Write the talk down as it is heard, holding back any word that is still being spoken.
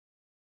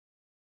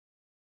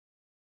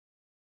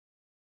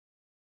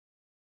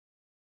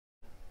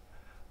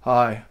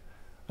Hi,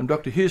 I'm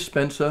Dr. Hugh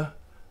Spencer.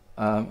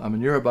 I'm a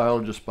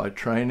neurobiologist by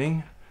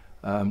training.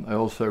 I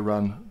also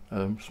run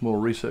a small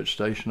research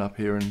station up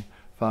here in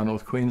far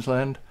north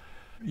Queensland.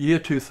 Year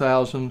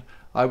 2000,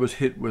 I was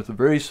hit with a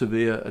very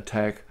severe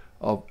attack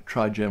of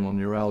trigeminal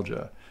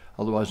neuralgia,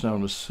 otherwise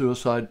known as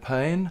suicide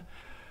pain.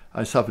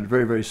 I suffered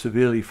very, very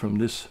severely from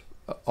this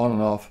on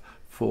and off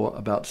for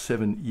about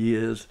 7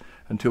 years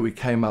until we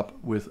came up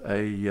with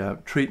a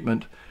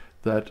treatment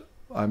that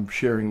I'm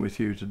sharing with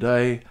you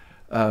today,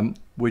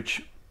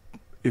 which,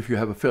 if you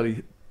have a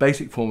fairly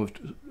basic form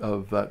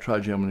of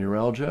trigeminal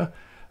neuralgia,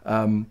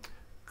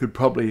 could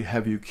probably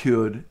have you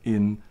cured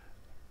in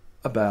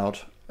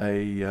about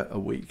a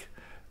week.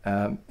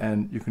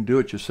 And you can do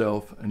it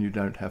yourself and you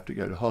don't have to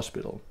go to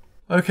hospital.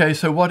 Okay,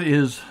 so what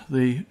is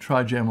the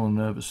trigeminal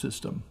nervous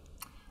system?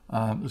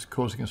 It's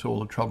causing us all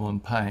the trouble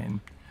and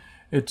pain.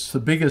 It's the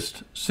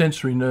biggest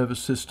sensory nervous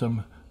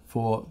system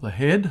for the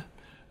head,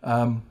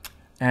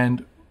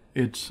 and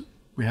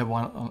we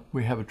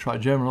have a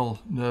trigeminal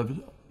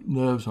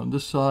nerves on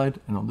this side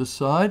and on this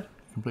side,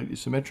 completely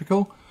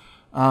symmetrical.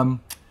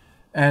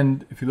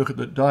 And if you look at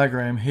the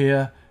diagram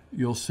here,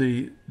 you'll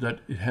see that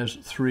it has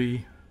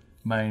 3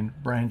 main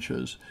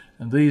branches,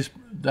 and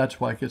that's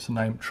why it gets the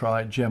name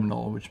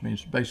trigeminal, which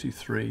means basically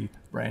 3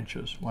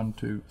 branches, 1,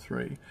 2,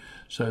 3.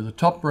 So the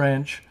top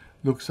branch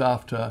looks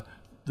after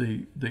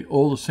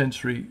all the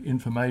sensory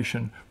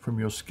information from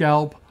your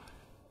scalp,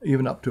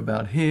 even up to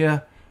about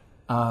here,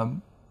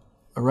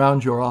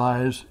 around your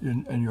eyes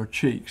and your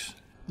cheeks.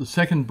 The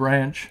second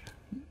branch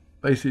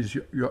basically is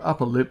your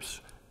upper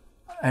lips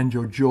and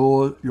your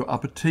jaw, your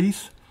upper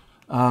teeth,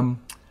 and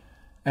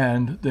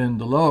then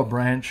the lower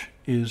branch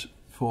is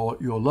for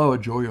your lower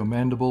jaw, your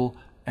mandible,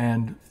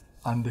 and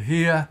under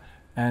here,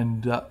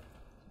 and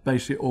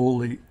basically all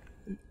the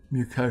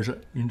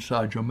mucosa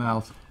inside your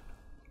mouth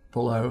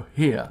below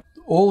here.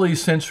 All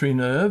these sensory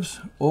nerves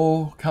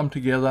all come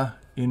together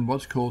in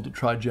what's called the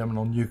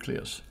trigeminal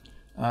nucleus.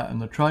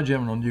 And the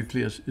trigeminal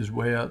nucleus is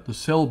where the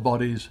cell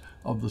bodies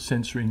of the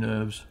sensory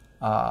nerves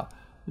are.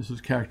 This is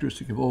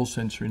characteristic of all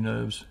sensory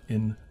nerves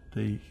in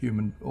the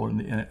human or in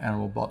the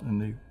animal body, in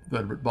the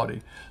vertebrate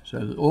body.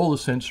 So that all the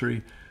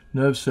sensory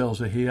nerve cells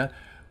are here.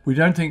 We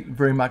don't think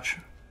very much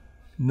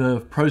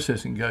nerve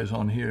processing goes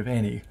on here, if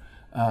any.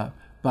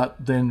 But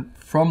then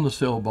from the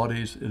cell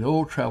bodies, it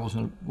all travels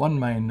in one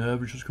main nerve,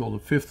 which is called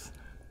the 5th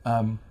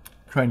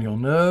cranial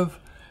nerve,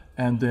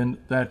 and then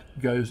that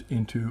goes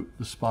into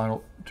the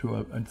spinal,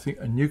 to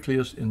a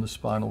nucleus in the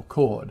spinal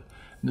cord.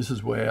 And this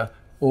is where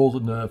all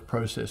the nerve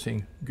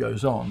processing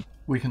goes on.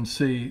 We can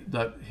see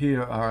that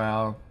here are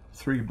our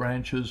 3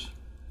 branches.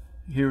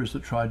 Here is the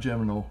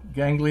trigeminal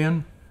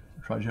ganglion,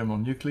 the trigeminal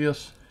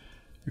nucleus.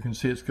 You can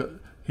see it's got,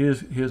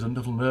 here's a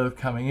little nerve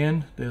coming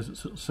in, there's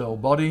its cell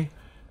body,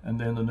 and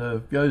then the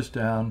nerve goes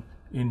down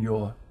in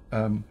your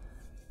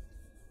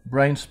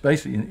brain,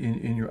 basically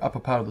in your upper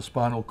part of the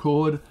spinal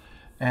cord,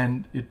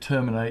 and it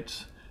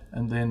terminates,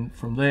 and then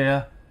from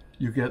there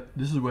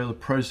this is where the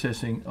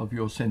processing of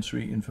your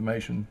sensory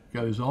information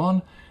goes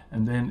on,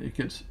 and then it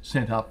gets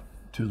sent up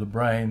to the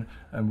brain,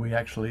 and we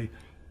actually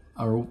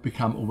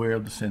become aware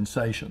of the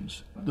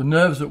sensations. The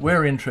nerves that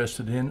we're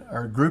interested in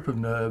are a group of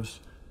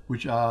nerves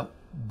which are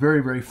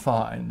very, very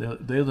fine.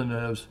 They're the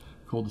nerves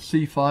called the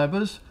C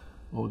fibers,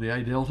 or the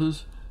A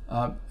deltas,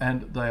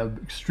 and they are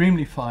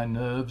extremely fine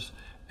nerves,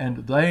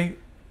 and they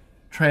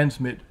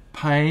transmit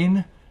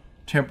pain,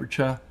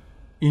 temperature,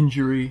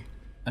 injury,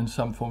 and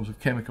some forms of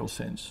chemical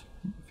sense,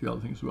 a few other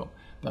things as well,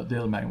 but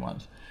they're the main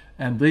ones.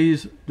 And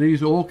these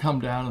all come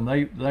down, and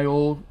they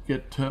all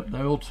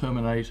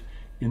terminate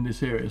in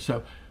this area.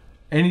 So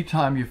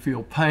anytime you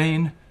feel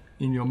pain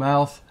in your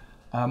mouth,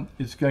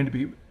 it's going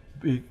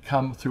to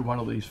come through one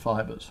of these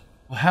fibers.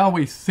 How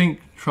we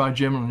think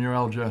trigeminal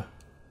neuralgia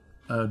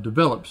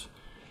develops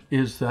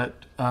is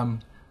that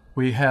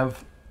we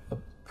have a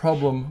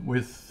problem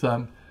with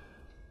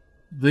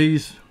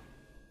these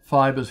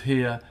fibers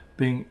here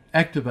being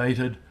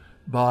activated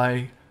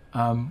by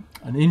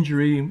an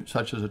injury,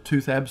 such as a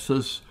tooth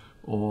abscess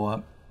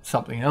or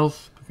something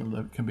else.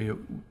 It can be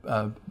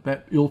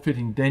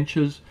ill-fitting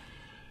dentures,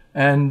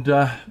 and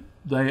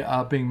they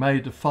are being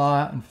made to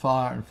fire and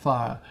fire and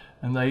fire,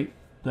 and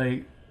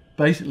they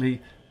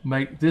basically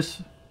make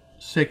this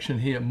section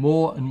here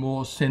more and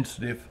more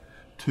sensitive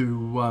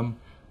to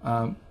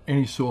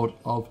any sort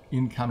of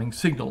incoming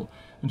signal,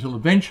 until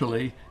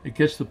eventually it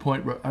gets to the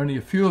point where only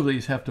a few of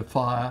these have to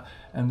fire,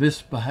 and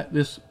this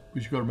which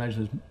you've got to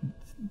imagine, there's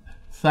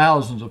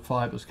thousands of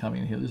fibers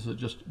coming in here. This is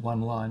just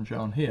one line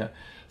shown here.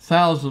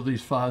 Thousands of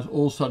these fibers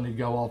all suddenly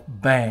go off,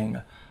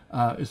 bang.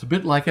 It's a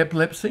bit like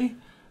epilepsy,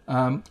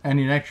 and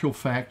in actual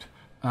fact,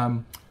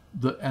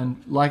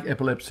 like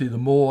epilepsy, the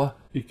more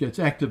it gets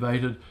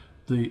activated,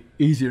 the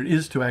easier it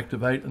is to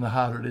activate and the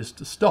harder it is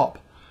to stop,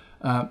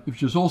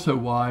 which is also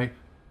why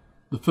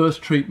the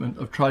first treatment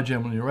of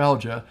trigeminal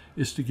neuralgia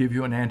is to give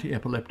you an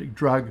anti-epileptic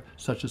drug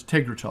such as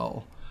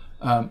Tegretol,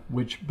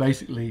 which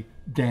basically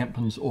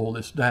dampens all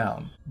this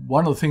down.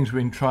 One of the things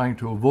we've been trying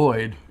to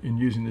avoid in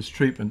using this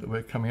treatment that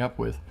we're coming up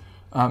with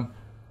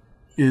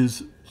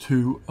is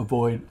to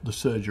avoid the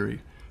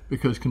surgery,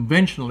 because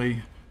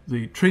conventionally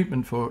the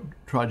treatment for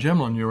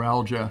trigeminal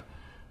neuralgia,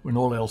 when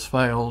all else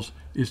fails,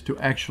 is to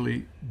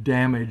actually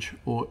damage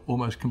or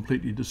almost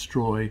completely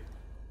destroy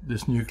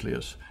this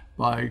nucleus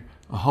by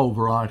a whole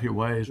variety of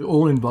ways. It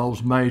all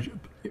involves major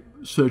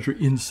surgery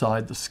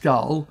inside the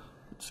skull.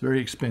 It's very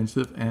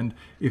expensive, and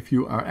if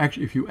you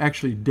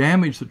actually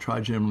damage the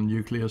trigeminal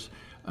nucleus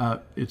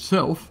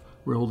itself,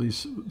 where all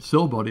these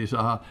cell bodies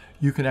are,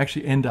 you can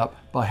actually end up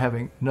by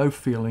having no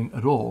feeling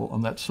at all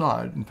on that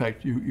side. In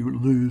fact, you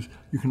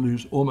can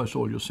lose almost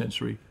all your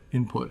sensory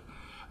input.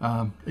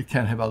 It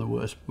can have other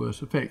worse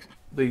effects.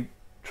 The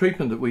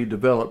treatment that we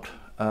developed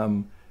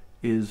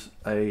is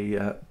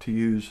to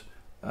use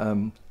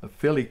a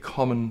fairly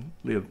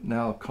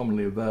now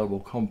commonly available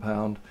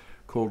compound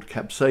called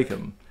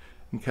capsaicin.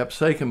 And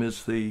capsaicin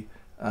is the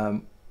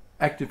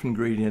active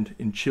ingredient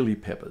in chili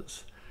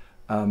peppers.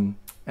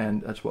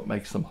 And that's what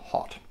makes them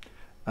hot.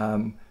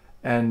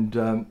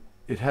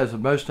 It has a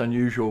most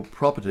unusual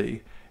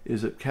property,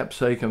 is that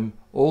capsaicin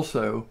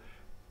also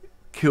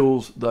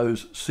kills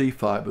those C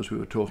fibers we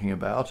were talking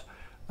about,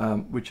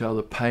 which are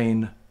the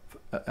pain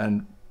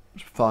and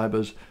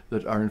fibers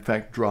that are in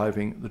fact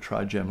driving the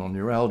trigeminal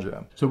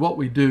neuralgia. So what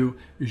we do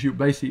is you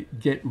basically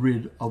get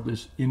rid of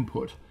this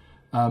input,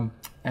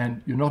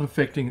 and you're not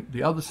affecting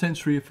the other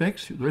sensory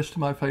effects. The rest of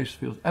my face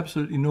feels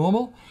absolutely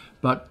normal,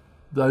 but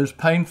those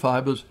pain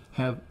fibers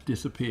have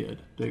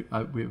disappeared.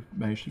 We've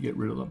managed to get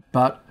rid of them.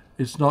 But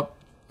it's not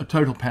a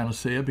total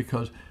panacea,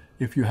 because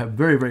if you have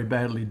very, very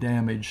badly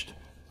damaged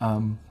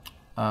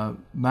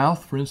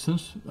mouth, for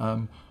instance,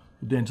 the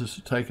dentist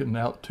has taken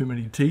out too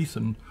many teeth,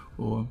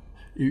 or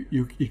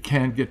you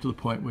can get to the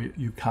point where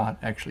you can't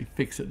actually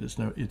fix it.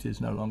 It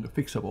is no longer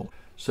fixable.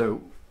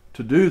 So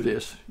to do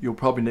this, you'll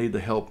probably need the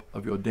help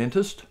of your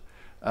dentist,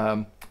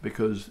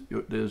 because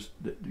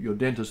your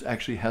dentist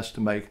actually has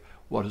to make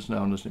what is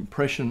known as an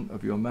impression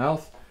of your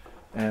mouth,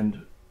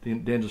 and the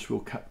dentist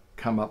will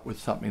come up with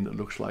something that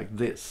looks like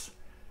this,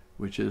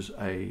 which is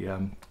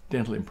a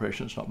dental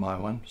impression. It's not my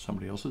one,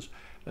 somebody else's.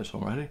 That's all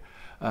right.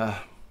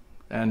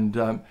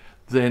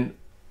 Then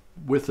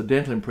with the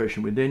dental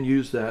impression, we then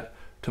use that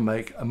to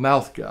make a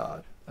mouth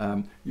guard.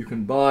 You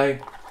can buy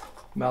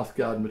mouth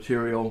guard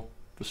material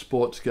for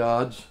sports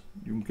guards.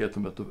 You can get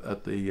them at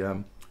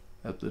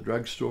the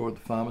drugstore, at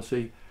the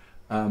pharmacy,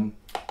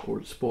 or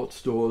at sports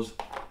stores,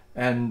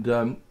 and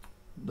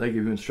they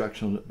give you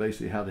instructions on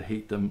basically how to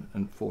heat them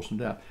and force them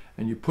down.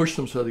 And you push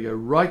them so they go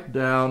right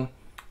down,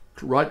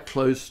 right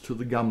close to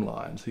the gum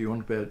line. So you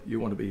want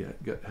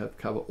to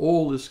cover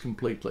all this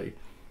completely.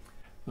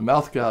 The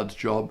mouth guard's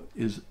job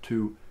is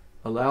to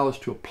allow us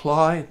to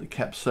apply the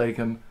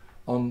capsaicin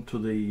onto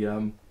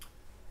the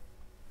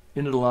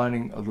inner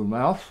lining of the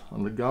mouth,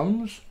 on the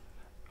gums,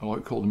 and what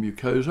we call the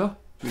mucosa.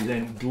 We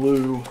then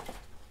glue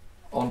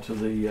onto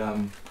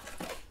the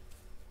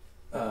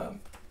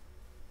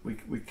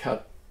we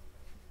cut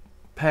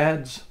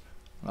pads,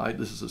 right?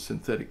 This is a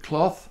synthetic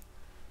cloth,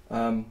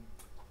 and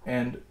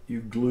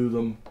you glue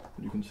them.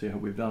 You can see how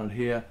we've done it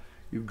here.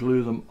 You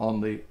glue them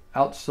on the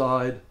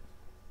outside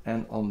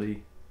and on the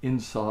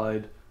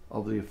inside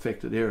of the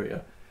affected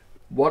area.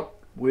 What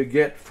we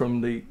get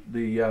from the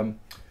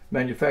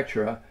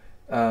manufacturer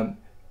or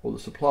the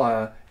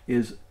supplier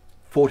is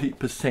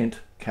 40%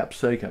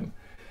 capsaicin.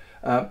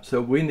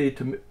 So we need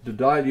to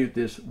dilute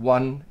this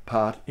 1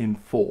 part in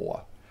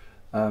 4.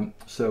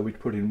 So we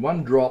put in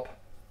 1 drop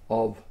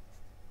of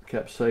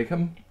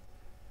capsaicin,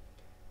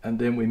 and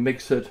then we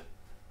mix it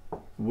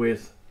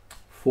with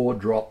 4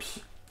 drops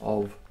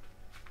of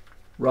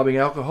rubbing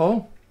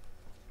alcohol.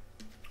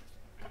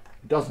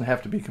 It doesn't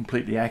have to be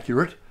completely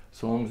accurate,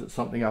 so long as it's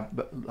something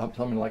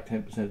like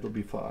 10%, it'll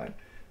be fine.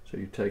 So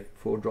you take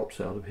 4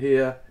 drops out of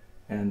here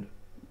and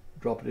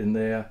drop it in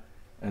there,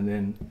 and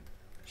then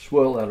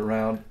swirl that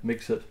around,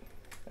 mix it,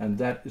 and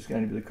that is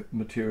going to be the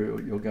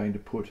material you're going to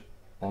put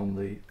on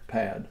the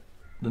pad.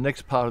 The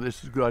next part of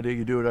this is a good idea.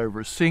 You do it over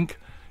a sink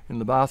in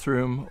the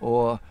bathroom,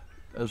 or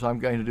as I'm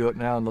going to do it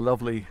now in the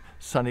lovely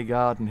sunny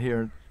garden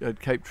here at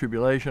Cape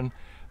Tribulation,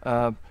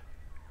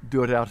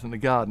 do it out in the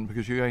garden,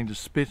 because you're going to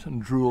spit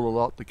and drool a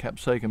lot. The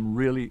capsaicin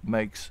really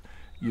makes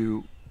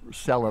you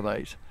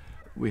salivate.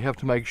 We have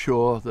to make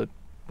sure that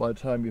by the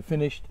time you're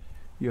finished,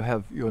 you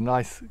have your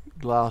nice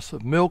glass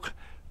of milk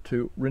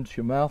to rinse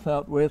your mouth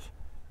out with,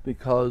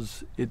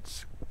 because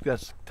it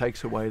just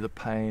takes away the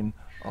pain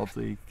of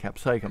the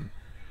capsaicin.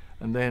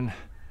 And then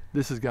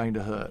this is going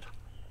to hurt.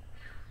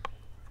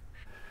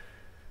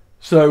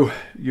 So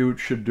you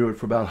should do it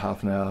for about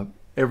half an hour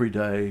every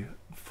day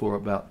for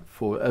about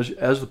 4.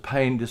 As the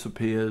pain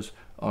disappears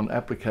on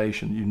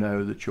application, you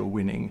know that you're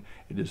winning.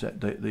 It is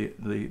that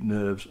the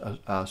nerves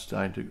are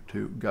starting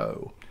to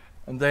go.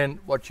 And then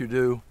what you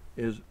do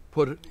is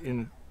put it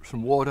in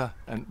some water,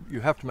 and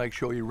you have to make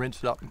sure you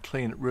rinse it up and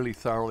clean it really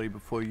thoroughly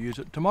before you use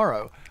it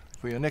tomorrow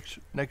for your next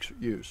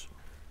use.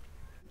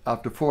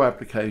 After 4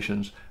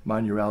 applications, my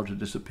neuralgia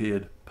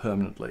disappeared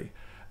permanently,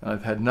 and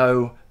I've had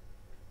no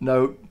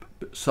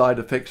side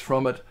effects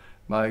from it.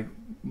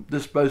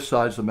 Both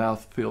sides of the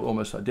mouth feel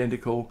almost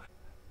identical.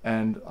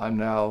 and I'm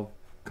now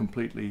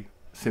completely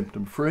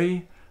symptom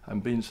free.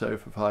 I've been so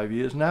for 5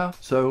 years now.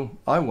 So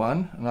I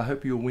won, and I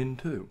hope you'll win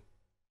too.